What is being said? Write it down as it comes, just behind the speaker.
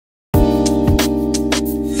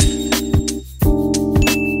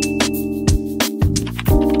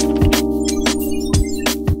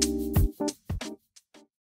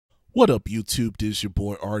What up, YouTube? This is your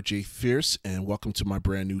boy RJ Fierce, and welcome to my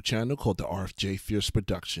brand new channel called the RJ Fierce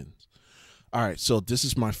Productions. Alright, so this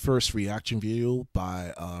is my first reaction video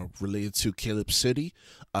by related to Calebcity.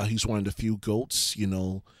 He's one of the few GOATs,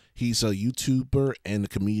 he's a YouTuber and a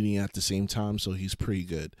comedian at the same time, so he's pretty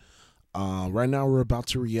good. Right now we're about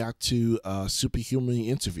to react to a Superhuman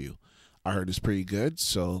interview. I heard it's pretty good,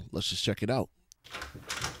 so let's just check it out.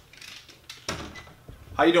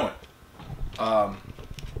 How you doing?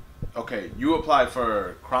 Okay, you applied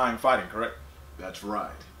for crime fighting, correct? That's right.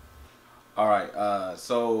 All right.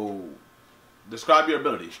 So describe your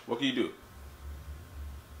ability. What can you do?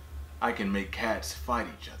 I can make cats fight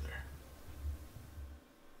each other.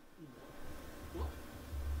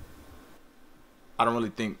 I don't really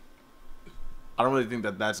think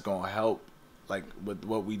that that's gonna help, like with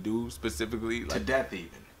what we do specifically. To death,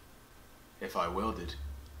 even if I willed it.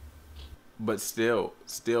 But still,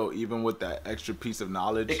 even with that extra piece of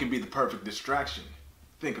knowledge, It can be the perfect distraction.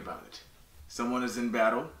 Think about it. Someone is in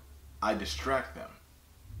battle, I distract them.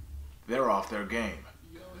 They're off their game.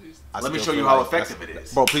 Let me show you how effective it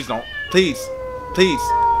is. Bro, please don't. Please.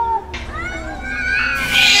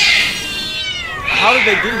 How did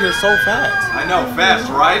they get here so fast? I know, fast,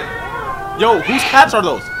 right? Yo, whose cats are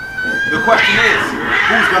those? The question is,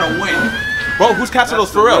 who's gonna win? Bro, whose cats are those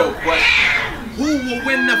for real? Who will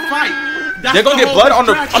win the fight? That's They're gonna the get whole blood on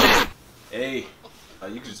the. distraction. Hey,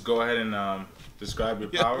 you can just go ahead and describe your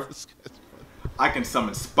power. I can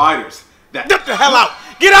summon spiders. Get the hell out!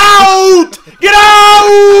 Get out! Get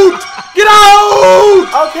out! Get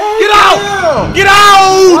out! Okay. Get out! Get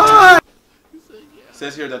out! It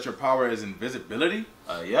says here that your power is invisibility.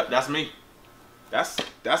 Yep, that's me. That's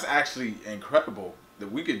actually incredible.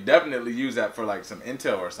 That we could definitely use that for like some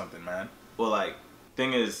intel or something, man. Well, like,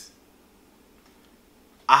 thing is,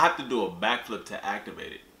 I have to do a backflip to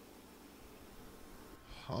activate it.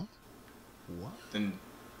 Huh? What? Then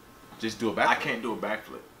just do a backflip. I can't do a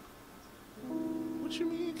backflip. What you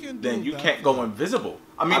mean you can't do Then you that? can't go invisible.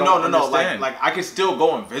 I mean, don't no. understand. Like I can still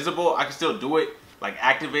go invisible. I can still do it, like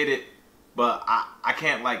activate it, but I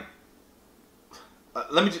can't like.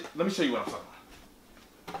 Let me show you what I'm talking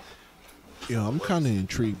about. Yeah, I'm kind of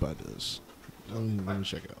intrigued by this. Let me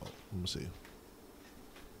check it out. Let me see.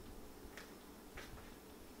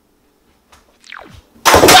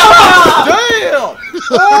 Damn!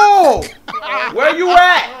 Oh! Where you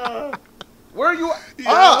at? Where you at?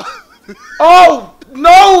 Yeah. Oh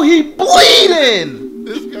no, he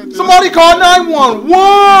bleeding! Somebody call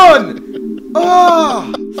 911!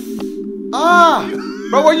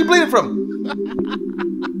 Bro, where you bleeding from?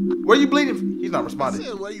 Where you bleeding from? He's not responding.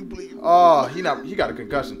 Why you bleeding? Oh, he got a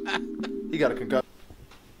concussion. He got a concussion.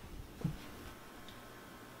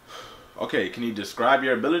 Okay, can you describe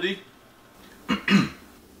your ability?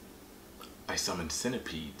 I summon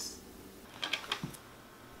centipedes.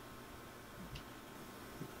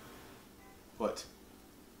 What?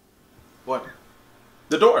 What?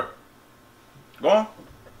 The door. Go on.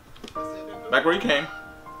 Back where you came.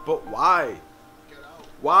 But why?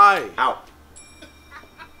 Why? Out.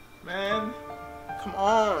 Man. Come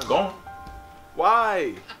on. Go on.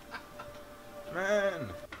 Why? Man.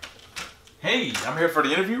 Hey, I'm here for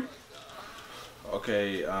the interview.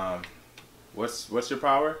 Okay, what's your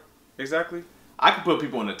power exactly? I can put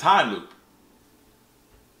people in a time loop.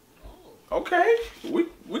 Okay, we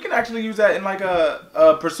can actually use that in like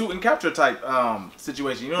a pursuit and capture type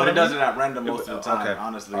situation. You know But what it I does mean? it at random most of the time, Okay.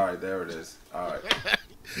 honestly. All right, there it is. All right.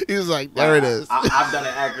 He's like, there it is. I've done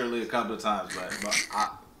it accurately a couple of times, but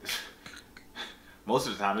most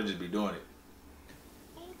of the time, I just be doing it.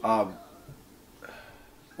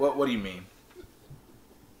 What do you mean?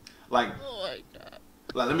 Like, Oh my God.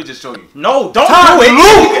 like, let me just show you. No, don't Time do it.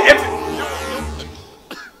 loop!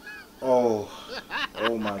 Oh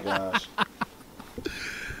my gosh.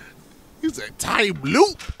 He's a time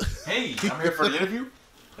loop. Hey, I'm here for the interview.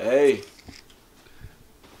 Hey.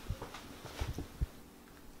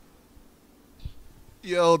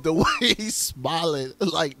 Yo, the way he's smiling,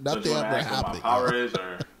 like So nothing do you wanna ever ask what my happened. power is,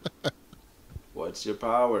 or What's your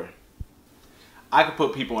power? I could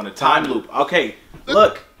put people in a time loop. Okay,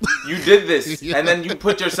 look, you did this, Yeah. and then you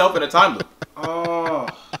put yourself in a time loop. Oh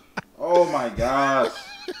my gosh.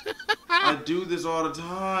 I do this all the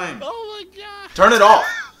time. Oh my God. Turn it off,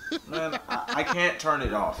 man. I can't turn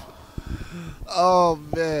it off. Oh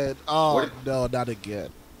man. Oh What- no, not again.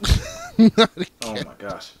 Not again. Oh my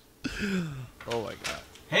gosh. Oh my God.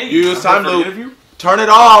 Hey, You use I'm time here for the loop. interview. Turn it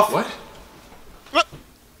off. What?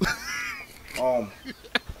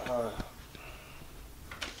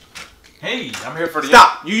 Hey, I'm here for the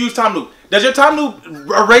Stop! You use time loop. Does your time loop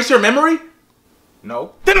erase your memory?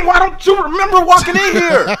 No. Then why don't you remember walking in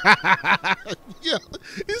here? Yeah,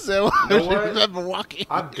 he said, "Why You know don't you what? remember walking?"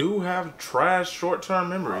 I do have trash short-term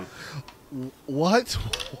memory. What?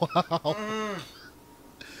 Wow.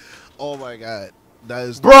 Oh my god, that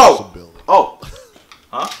is the Bro! possibility. Oh.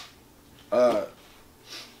 Huh?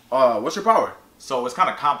 What's your power? So it's kind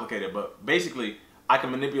of complicated, but basically, I can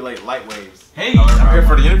manipulate light waves. Hey, I'm here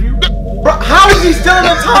for the interview. Bro, how is he still in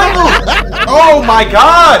the time loop? Oh my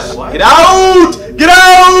gosh! What? Get out! Get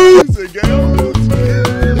out! He said, "Get out."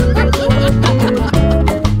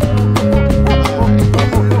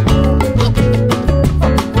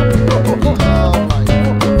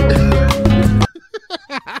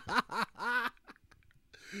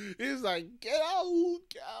 He's like, "Get out,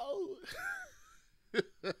 get out."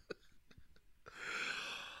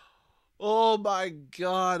 Oh my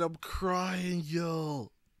god, I'm crying,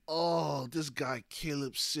 yo. Oh, this guy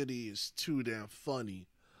Calebcity is too damn funny.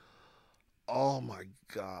 Oh my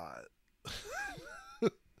god.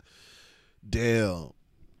 Damn.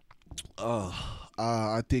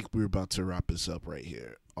 I think we're about to wrap this up right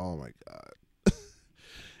here. Oh my god.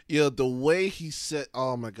 Yeah, the way he said,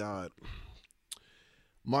 oh my god.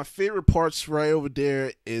 My favorite parts right over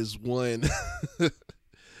there is when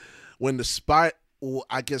when the spy, well,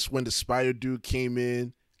 I guess when the spider dude came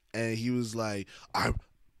in and he was like, I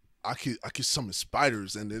could summon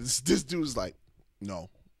spiders, and this dude was like, no,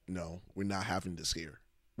 we're not having this here.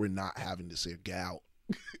 We're not having this here. Get out.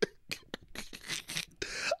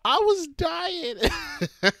 I was dying.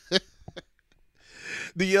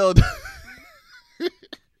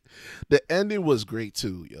 The ending was great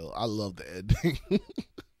too, yo. I love the ending.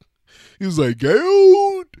 He was like, "Get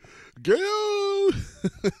out, get out."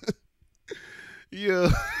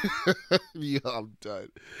 Yeah. Yeah, I'm done.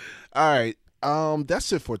 All right.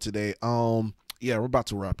 That's it for today. Yeah, we're about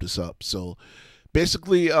to wrap this up. So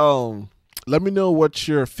basically, let me know what's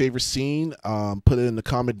your favorite scene. Put it in the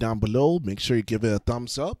comment down below. Make sure you give it a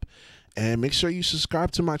thumbs up and make sure you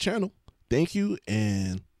subscribe to my channel. Thank you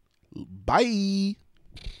and bye.